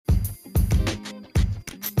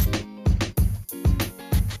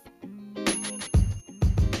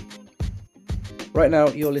Right now,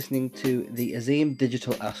 you're listening to the Azim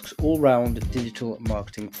Digital Asks all-round digital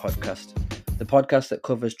marketing podcast, the podcast that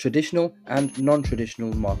covers traditional and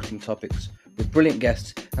non-traditional marketing topics with brilliant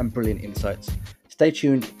guests and brilliant insights. Stay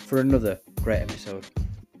tuned for another great episode.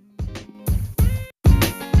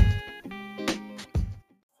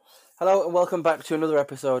 Hello and welcome back to another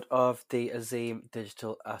episode of the Azim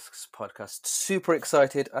Digital Asks podcast. Super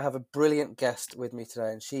excited. I have a brilliant guest with me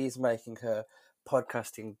today and she's making her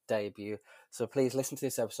podcasting debut. So please listen to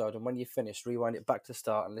this episode and when you finish, rewind it back to the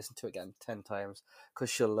start and listen to it again 10 times because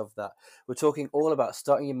she'll love that. We're talking all about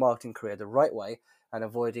starting your marketing career the right way and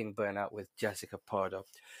avoiding burnout with Jessica Pardo.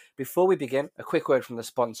 Before we begin, a quick word from the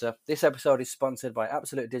sponsor. This episode is sponsored by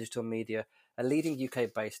Absolute Digital Media, a leading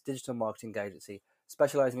UK-based digital marketing agency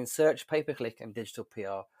specialising in search, pay-per-click and digital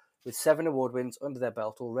PR. With 7 award wins under their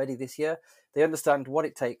belt already this year, they understand what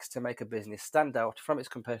it takes to make a business stand out from its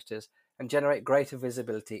competitors and generate greater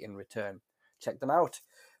visibility in return. Check them out,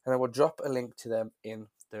 and I will drop a link to them in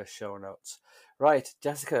the show notes. Right,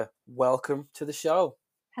 Jessica, welcome to the show.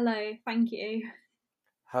 Hello, thank you.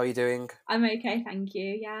 How are you doing? I'm okay, thank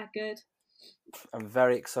you. Yeah, good. I'm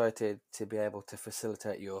very excited to be able to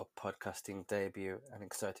facilitate your podcasting debut and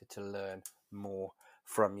excited to learn more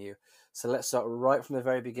from you. So let's start right from the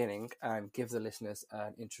very beginning and give the listeners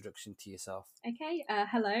an introduction to yourself. Okay,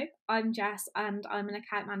 hello, I'm Jess and I'm an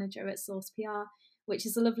account manager at Source PR, which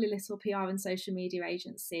is a lovely little PR and social media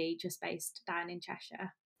agency just based down in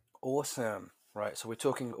Cheshire. Awesome. Right, so we're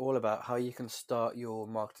talking all about how you can start your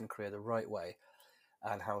marketing career the right way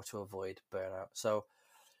and how to avoid burnout. So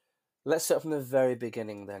let's start from the very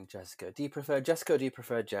beginning then, Jessica. Do you prefer Jessica or do you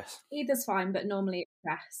prefer Jess? Either's fine, but normally it's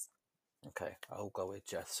Jess. Okay, I'll go with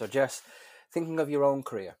Jess. So Jess, thinking of your own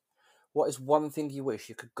career, what is one thing you wish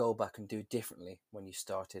you could go back and do differently when you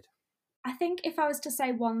started? I think if I was to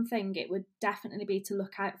say one thing, it would definitely be to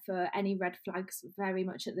look out for any red flags very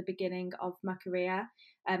much at the beginning of my career.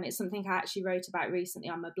 It's something I actually wrote about recently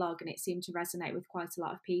on my blog and it seemed to resonate with quite a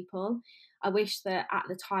lot of people. I wish that at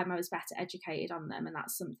the time I was better educated on them, and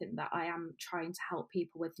that's something that I am trying to help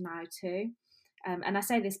people with now too. And I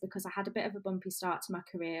say this because I had a bit of a bumpy start to my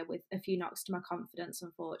career with a few knocks to my confidence,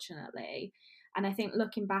 unfortunately. And I think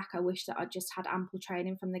looking back, I wish that I'd just had ample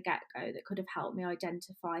training from the get go that could have helped me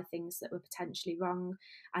identify things that were potentially wrong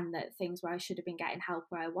and that things where I should have been getting help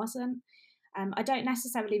where I wasn't. I don't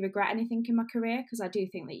necessarily regret anything in my career because I do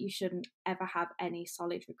think that you shouldn't ever have any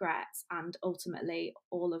solid regrets. And ultimately,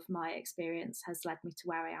 all of my experience has led me to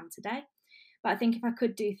where I am today. But I think if I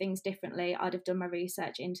could do things differently, I'd have done my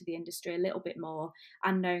research into the industry a little bit more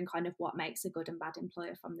and known kind of what makes a good and bad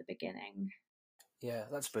employer from the beginning. Yeah,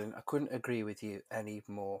 that's brilliant. I couldn't agree with you any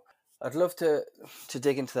more. I'd love to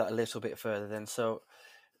dig into that a little bit further then. So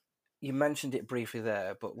you mentioned it briefly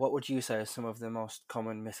there, but what would you say are some of the most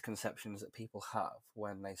common misconceptions that people have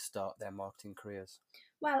when they start their marketing careers?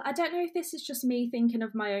 Well, I don't know if this is just me thinking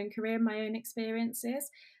of my own career, my own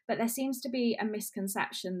experiences, but there seems to be a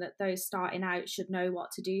misconception that those starting out should know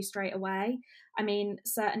what to do straight away. I mean,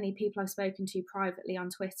 certainly people I've spoken to privately on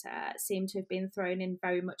Twitter seem to have been thrown in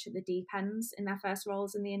very much at the deep ends in their first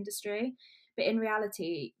roles in the industry. But in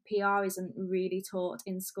reality, PR isn't really taught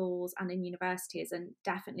in schools and in universities, and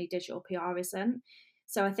definitely digital PR isn't.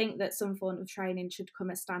 So I think that some form of training should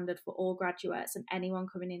come as standard for all graduates and anyone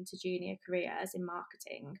coming into junior careers in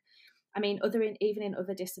marketing. I mean, even in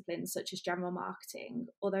other disciplines such as general marketing,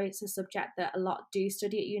 although it's a subject that a lot do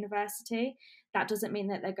study at university, that doesn't mean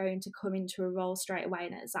that they're going to come into a role straight away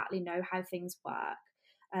and exactly know how things work.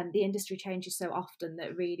 The industry changes so often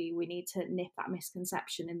that really we need to nip that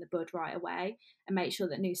misconception in the bud right away and make sure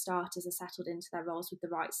that new starters are settled into their roles with the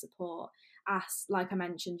right support. As like I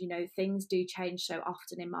mentioned, things do change so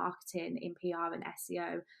often in marketing, in PR and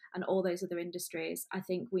SEO and all those other industries. I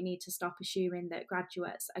think we need to stop assuming that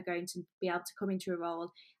graduates are going to be able to come into a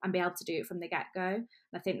role and be able to do it from the get-go. And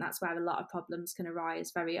I think that's where a lot of problems can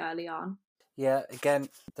arise very early on. Yeah, again,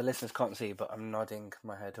 the listeners can't see, but I'm nodding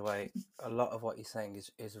my head away. A lot of what you're saying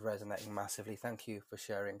is resonating massively. Thank you for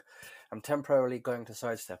sharing. I'm temporarily going to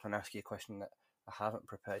sidestep and ask you a question that I haven't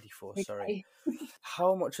prepared you for. Sorry. Okay.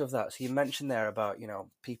 How much of that? So you mentioned there about,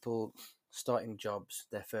 people starting jobs,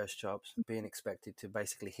 their first jobs, being expected to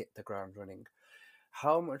basically hit the ground running.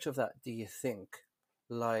 How much of that do you think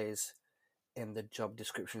lies in the job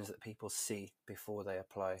descriptions that people see before they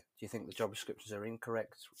apply? Do you think the job descriptions are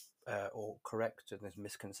incorrect or correct, and there's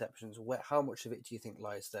misconceptions? How much of it do you think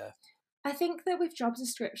lies there? I think that with job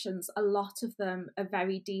descriptions, a lot of them are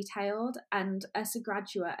very detailed. And as a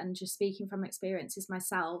graduate, and just speaking from experiences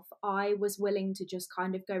myself, I was willing to just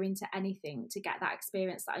kind of go into anything to get that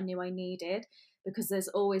experience that I knew I needed, because there's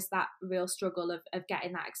always that real struggle of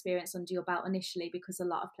getting that experience under your belt initially, because a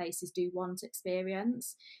lot of places do want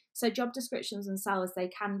experience. So job descriptions themselves, they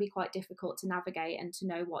can be quite difficult to navigate and to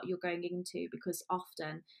know what you're going into, because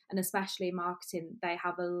often, and especially in marketing, they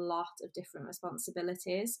have a lot of different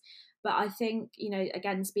responsibilities. But I think,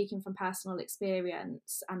 again, speaking from personal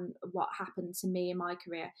experience and what happened to me in my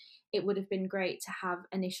career, it would have been great to have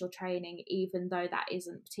initial training, even though that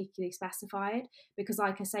isn't particularly specified. Because,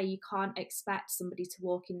 like I say, you can't expect somebody to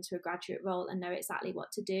walk into a graduate role and know exactly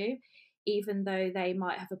what to do, even though they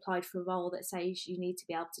might have applied for a role that says you need to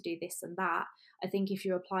be able to do this and that. I think if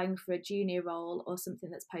you're applying for a junior role or something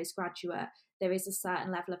that's postgraduate, there is a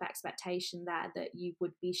certain level of expectation there that you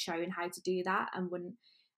would be shown how to do that, and wouldn't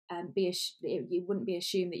you wouldn't be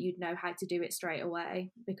assumed that you'd know how to do it straight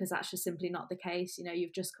away, because that's just simply not the case.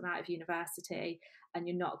 You've just come out of university and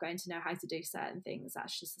you're not going to know how to do certain things.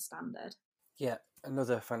 That's just the standard. Yeah,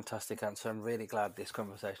 another fantastic answer. I'm really glad this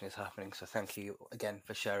conversation is happening. So thank you again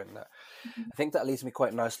for sharing that. Mm-hmm. I think that leads me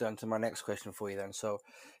quite nicely onto my next question for you then. So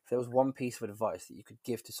if there was one piece of advice that you could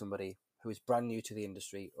give to somebody who is brand new to the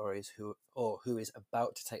industry, or who is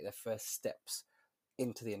about to take their first steps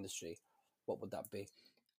into the industry, what would that be?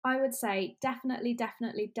 I would say definitely,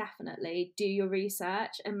 definitely, definitely do your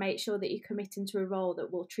research and make sure that you commit into a role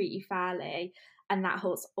that will treat you fairly and that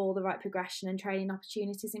holds all the right progression and training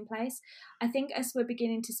opportunities in place. I think as we're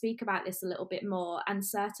beginning to speak about this a little bit more, and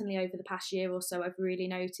certainly over the past year or so, I've really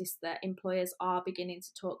noticed that employers are beginning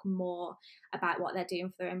to talk more about what they're doing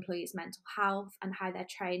for their employees' mental health and how they're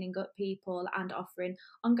training up people and offering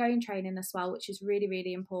ongoing training as well, which is really,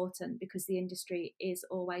 really important because the industry is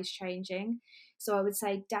always changing. So I would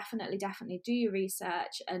say definitely, definitely do your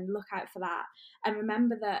research and look out for that. And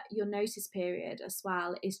remember that your notice period as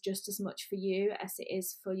well is just as much for you as it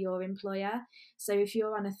is for your employer. So if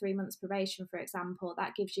you're on a 3 months probation, for example,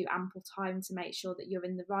 that gives you ample time to make sure that you're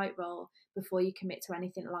in the right role before you commit to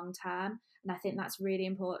anything long term. And I think that's really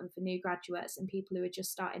important for new graduates and people who are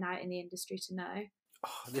just starting out in the industry to know.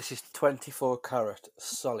 Oh, this is 24 karat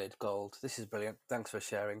solid gold. This is brilliant. Thanks for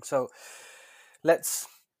sharing. So let's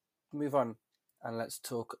move on and let's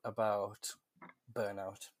talk about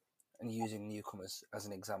burnout and using newcomers as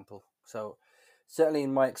an example. So certainly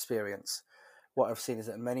in my experience, what I've seen is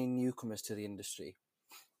that many newcomers to the industry,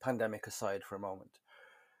 pandemic aside for a moment,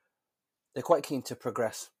 they're quite keen to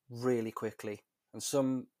progress really quickly, and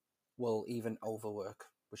some will even overwork,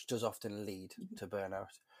 which does often lead to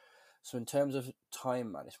burnout. So in terms of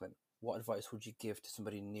time management, what advice would you give to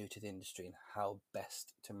somebody new to the industry and how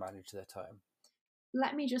best to manage their time?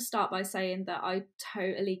 Let me just start by saying that I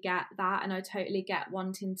totally get that, and I totally get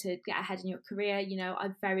wanting to get ahead in your career.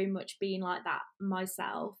 I've very much been like that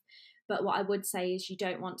myself. But what I would say is you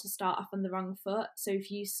don't want to start off on the wrong foot. So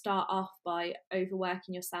if you start off by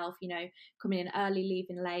overworking yourself, coming in early,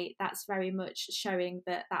 leaving late, that's very much showing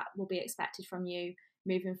that that will be expected from you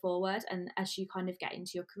moving forward. And as you kind of get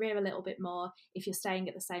into your career a little bit more, if you're staying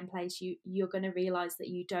at the same place, you're going to realize that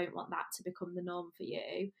you don't want that to become the norm for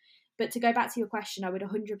you. But to go back to your question, I would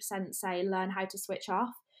 100% say learn how to switch off.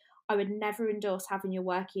 I would never endorse having your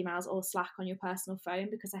work emails or Slack on your personal phone,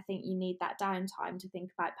 because I think you need that downtime to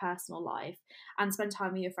think about personal life and spend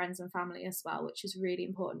time with your friends and family as well, which is really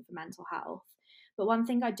important for mental health. But one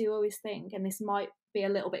thing I do always think, and this might be a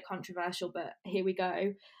little bit controversial, but here we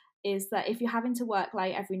go, is that if you're having to work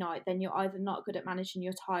late every night, then you're either not good at managing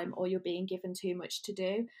your time or you're being given too much to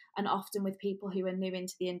do. And often with people who are new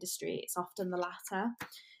into the industry, it's often the latter.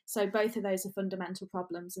 So both of those are fundamental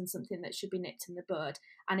problems and something that should be nipped in the bud.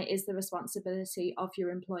 And it is the responsibility of your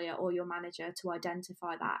employer or your manager to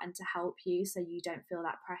identify that and to help you, so you don't feel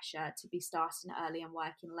that pressure to be starting early and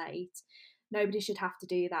working late. Nobody should have to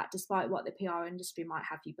do that, despite what the PR industry might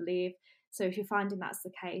have you believe. So if you're finding that's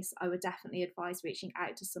the case, I would definitely advise reaching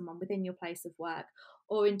out to someone within your place of work,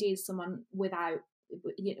 or indeed someone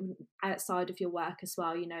outside of your work as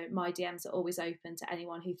well. My DMs are always open to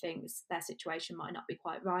anyone who thinks their situation might not be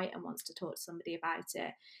quite right and wants to talk to somebody about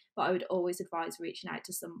it. But I would always advise reaching out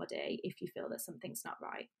to somebody if you feel that something's not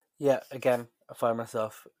right. Yeah, again, I find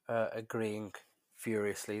myself agreeing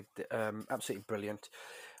furiously. Absolutely brilliant.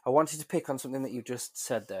 I wanted to pick on something that you just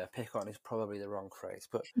said there. Pick on is probably the wrong phrase,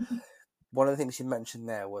 but one of the things you mentioned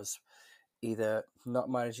there was either not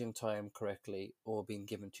managing time correctly or being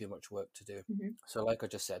given too much work to do. Mm-hmm. So like I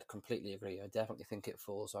just said, completely agree. I definitely think it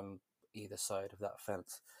falls on either side of that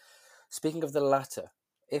fence. Speaking of the latter,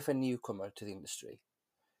 if a newcomer to the industry,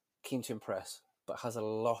 keen to impress, but has a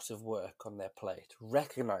lot of work on their plate,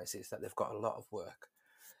 recognises that they've got a lot of work,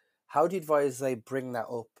 how do you advise they bring that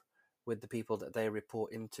up with the people that they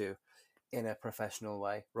report into in a professional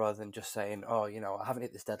way, rather than just saying, oh, I haven't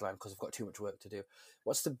hit this deadline because I've got too much work to do?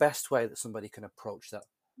 What's the best way that somebody can approach that?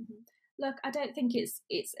 Mhm. Look, I don't think it's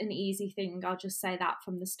an easy thing. I'll just say that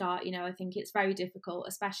from the start. I think it's very difficult,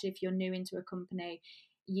 especially if you're new into a company.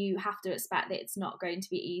 You have to expect that it's not going to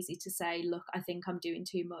be easy to say, look, I think I'm doing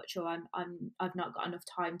too much, or I've not got enough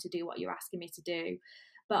time to do what you're asking me to do.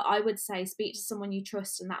 But I would say speak to someone you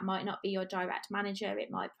trust, and that might not be your direct manager.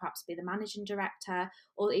 It might perhaps be the managing director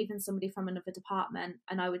or even somebody from another department.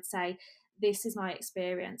 And I would say, this is my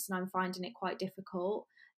experience and I'm finding it quite difficult.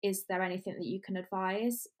 Is there anything that you can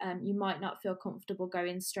advise? You might not feel comfortable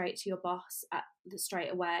going straight to your boss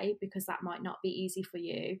straight away, because that might not be easy for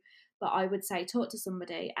you. But I would say talk to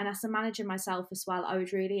somebody. And as a manager myself as well, I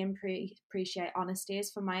would really appreciate honesty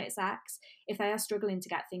from my execs. If they are struggling to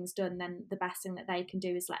get things done, then the best thing that they can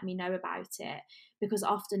do is let me know about it, because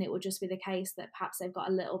often it will just be the case that perhaps they've got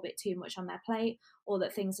a little bit too much on their plate, or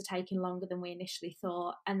that things are taking longer than we initially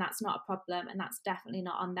thought. And that's not a problem, and that's definitely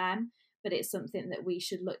not on them, but it's something that we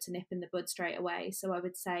should look to nip in the bud straight away. So I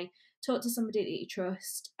would say talk to somebody that you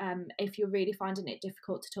trust. If you're really finding it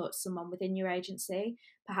difficult to talk to someone within your agency,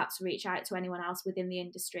 perhaps reach out to anyone else within the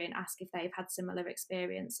industry and ask if they've had similar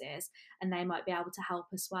experiences, and they might be able to help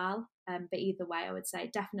as well. But either way, I would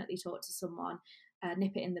say definitely talk to someone,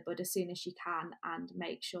 nip it in the bud as soon as you can, and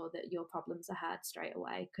make sure that your problems are heard straight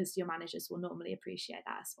away, because your managers will normally appreciate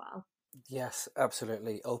that as well. Yes,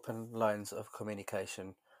 absolutely. Open lines of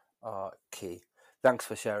communication are key. Thanks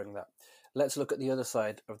for sharing that. Let's look at the other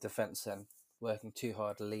side of the fence then, working too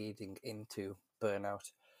hard leading into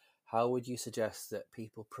burnout. How would you suggest that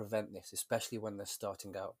people prevent this, especially when they're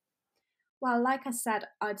starting out? Well, like I said,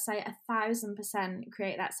 I'd say 1,000%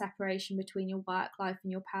 create that separation between your work life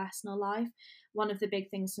and your personal life. One of the big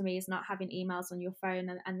things for me is not having emails on your phone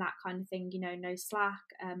and that kind of thing, no Slack,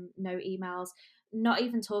 no emails, not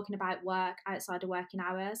even talking about work outside of working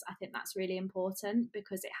hours. I think that's really important,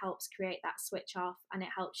 because it helps create that switch off, and it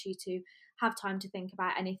helps you to have time to think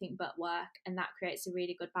about anything but work. And that creates a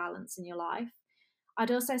really good balance in your life.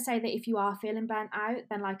 I'd also say that if you are feeling burnt out,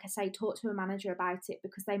 then, like I say, talk to a manager about it,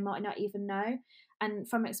 because they might not even know. And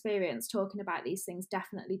from experience, talking about these things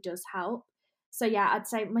definitely does help. So, yeah, I'd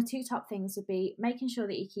say my two top things would be making sure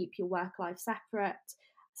that you keep your work life separate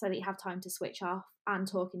so that you have time to switch off, and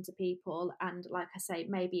talking to people. And, like I say,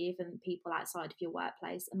 maybe even people outside of your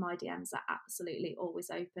workplace. And my DMs are absolutely always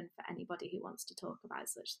open for anybody who wants to talk about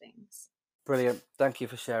such things. Brilliant. Thank you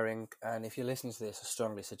for sharing. And if you're listening to this, I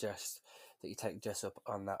strongly suggest that you take Jess up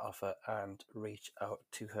on that offer and reach out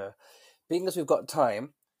to her. Being as we've got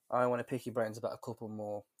time, I want to pick your brains about a couple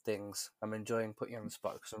more things. I'm enjoying putting you on the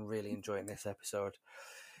spot because I'm really enjoying this episode.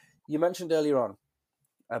 You mentioned earlier on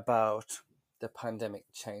about the pandemic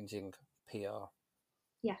changing PR.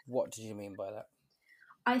 Yeah. What did you mean by that?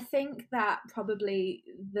 I think that probably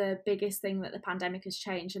the biggest thing that the pandemic has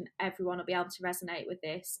changed, and everyone will be able to resonate with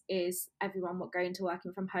this, is everyone going to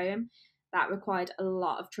working from home. That required a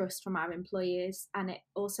lot of trust from our employees, and it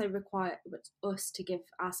also required us to give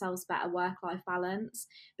ourselves better work-life balance,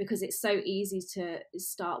 because it's so easy to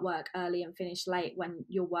start work early and finish late when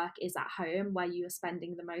your work is at home, where you are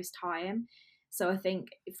spending the most time. So I think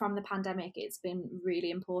from the pandemic, it's been really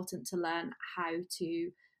important to learn how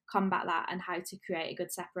to combat that and how to create a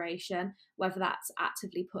good separation, whether that's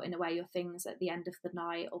actively putting away your things at the end of the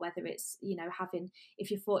night, or whether it's having,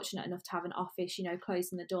 if you're fortunate enough to have an office,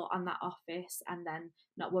 closing the door on that office and then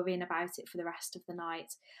not worrying about it for the rest of the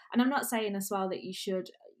night. And I'm not saying as well that you should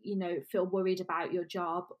feel worried about your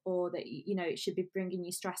job, or that it should be bringing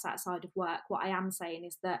you stress outside of work. What I am saying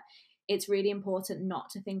is that it's really important not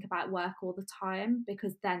to think about work all the time,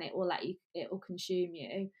 because then it will consume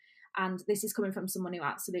you. And this is coming from someone who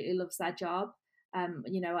absolutely loves their job. I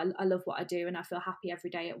love what I do and I feel happy every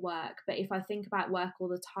day at work. But if I think about work all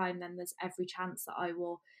the time, then there's every chance that I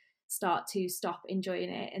will start to stop enjoying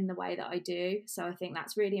it in the way that I do. So I think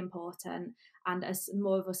that's really important. And as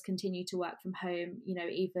more of us continue to work from home,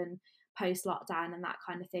 even post lockdown and that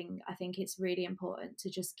kind of thing, I think it's really important to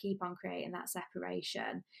just keep on creating that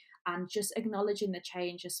separation and just acknowledging the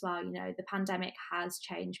change as well. The pandemic has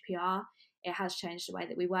changed PR. It has changed the way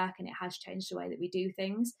that we work, and it has changed the way that we do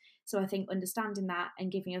things. So I think understanding that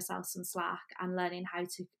and giving yourself some slack and learning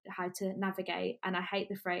how to navigate, and I hate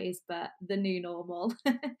the phrase, but the new normal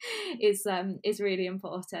is really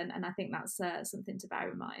important. And I think that's something to bear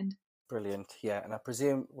in mind. Brilliant. Yeah. And I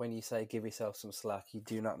presume when you say give yourself some slack, you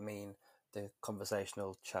do not mean the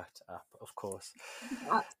conversational chat app, of course.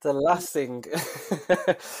 The last thing,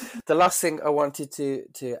 the last thing I wanted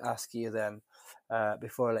to ask you then,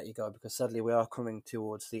 before I let you go, because sadly we are coming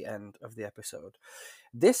towards the end of the episode,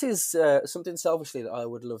 This is something selfishly that I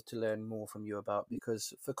would love to learn more from you about,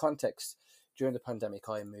 because for context, during the pandemic,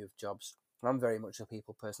 I moved jobs. I'm very much a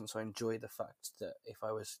people person, so I enjoy the fact that if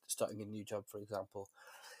I was starting a new job, for example,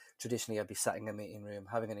 traditionally I'd be sat in a meeting room,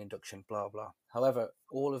 having an induction, blah, blah. However,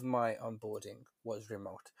 all of my onboarding was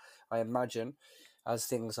remote. I imagine, as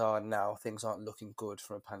things are now, things aren't looking good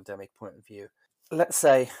from a pandemic point of view. Let's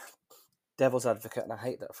say, devil's advocate, and I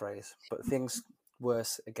hate that phrase, but things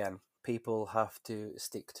worse again. People have to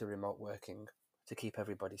stick to remote working to keep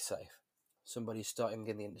everybody safe. Somebody's starting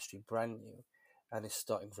in the industry brand new and is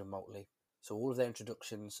starting remotely. So all of their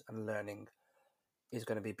introductions and learning is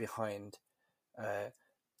going to be behind a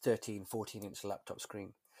 13, 14-inch laptop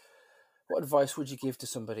screen. What advice would you give to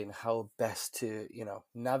somebody on how best to,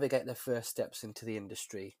 navigate their first steps into the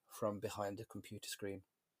industry from behind a computer screen?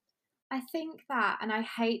 I think that, and I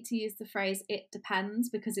hate to use the phrase "it depends"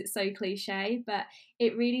 because it's so cliche, but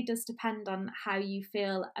it really does depend on how you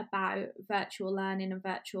feel about virtual learning and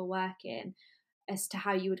virtual working as to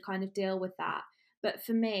how you would kind of deal with that. But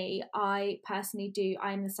for me, I personally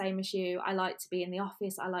I'm the same as you. I like to be in the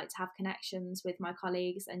office. I like to have connections with my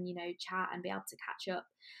colleagues and, chat and be able to catch up.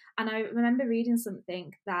 And I remember reading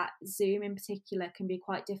something that Zoom in particular can be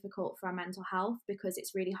quite difficult for our mental health because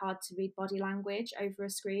it's really hard to read body language over a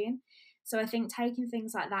screen. So I think taking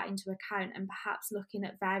things like that into account and perhaps looking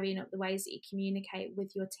at varying up the ways that you communicate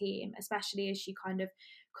with your team, especially as you kind of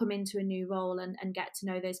come into a new role and get to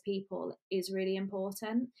know those people, is really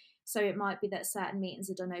important. So it might be that certain meetings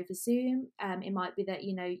are done over Zoom. It might be that,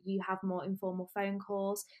 you have more informal phone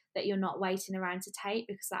calls that you're not waiting around to take,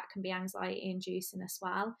 because that can be anxiety inducing as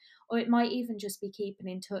well. Or it might even just be keeping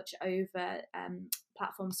in touch over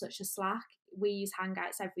platforms such as Slack. We use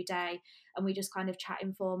Hangouts every day and we just kind of chat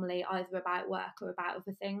informally either about work or about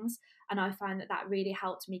other things. And I find that really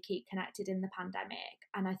helped me keep connected in the pandemic.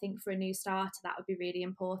 And I think for a new starter, that would be really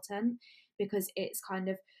important, because it's kind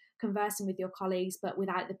of conversing with your colleagues, but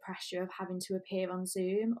without the pressure of having to appear on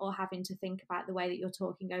Zoom or having to think about the way that you're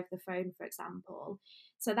talking over the phone, for example.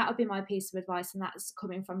 So that would be my piece of advice, and that's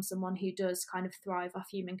coming from someone who does kind of thrive off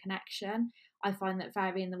human connection. I find that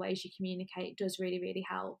varying the ways you communicate does really, really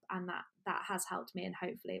help, and that has helped me, and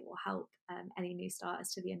hopefully it will help any new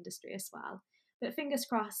starters to the industry as well. But fingers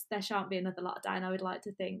crossed there shan't be another lockdown. I would like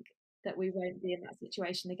to think that we won't be in that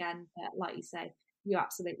situation again, but like you say, you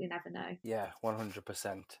absolutely never know. Yeah,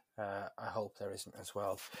 100%. I hope there isn't as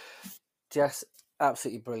well. Jess,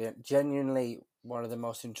 absolutely brilliant. Genuinely one of the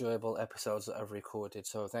most enjoyable episodes that I've recorded.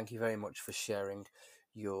 So thank you very much for sharing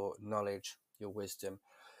your knowledge, your wisdom.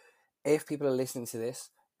 If people are listening to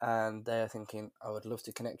this and they're thinking, I would love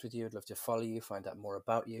to connect with you, I'd love to follow you, find out more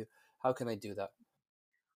about you, how can they do that?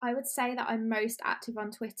 I would say that I'm most active on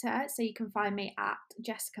Twitter, so you can find me at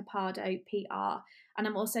Jessica Pardo PR, and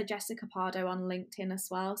I'm also Jessica Pardo on LinkedIn as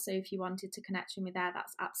well. So if you wanted to connect with me there,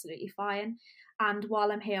 that's absolutely fine. And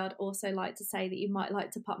while I'm here, I'd also like to say that you might like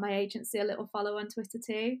to pop my agency a little follow on Twitter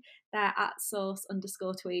too. They're at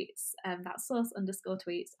source_tweets. That's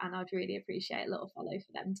source_tweets, and I'd really appreciate a little follow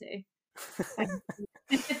for them too.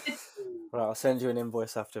 Right, I'll send you an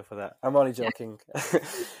invoice after for that. I'm only joking.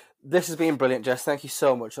 This has been brilliant, Jess. Thank you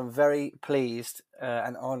so much. I'm very pleased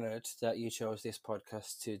and honoured that you chose this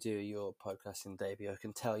podcast to do your podcasting debut. I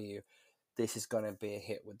can tell you this is going to be a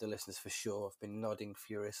hit with the listeners for sure. I've been nodding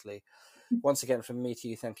furiously. Once again, from me to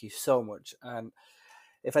you, thank you so much. And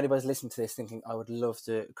if anybody's listening to this thinking, I would love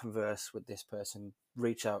to converse with this person,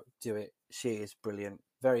 reach out, do it. She is brilliant,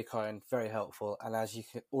 very kind, very helpful. And as you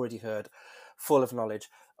already heard, full of knowledge.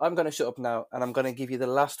 I'm going to shut up now and I'm going to give you the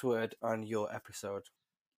last word on your episode.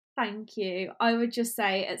 Thank you. I would just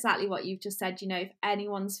say exactly what you've just said. If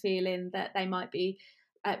anyone's feeling that they might be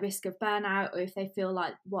at risk of burnout, or if they feel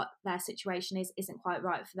like what their situation isn't quite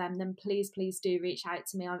right for them, then please do reach out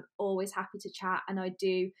to me. I'm always happy to chat, and I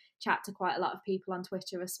do chat to quite a lot of people on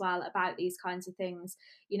Twitter as well about these kinds of things.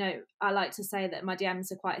 I like to say that my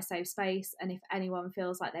DMs are quite a safe space, and if anyone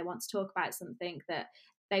feels like they want to talk about something that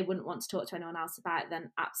they wouldn't want to talk to anyone else about, then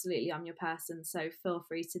absolutely I'm your person. So feel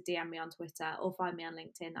free to DM me on Twitter or find me on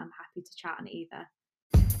LinkedIn. I'm happy to chat on either.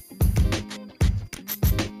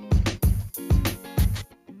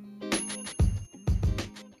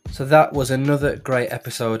 So that was another great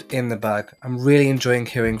episode in the bag. I'm really enjoying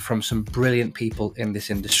hearing from some brilliant people in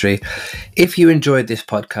this industry. If you enjoyed this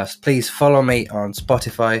podcast, please follow me on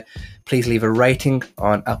Spotify. Please leave a rating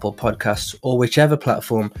on Apple Podcasts or whichever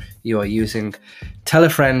platform you are using. Tell a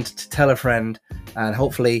friend to tell a friend, and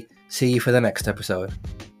hopefully see you for the next episode.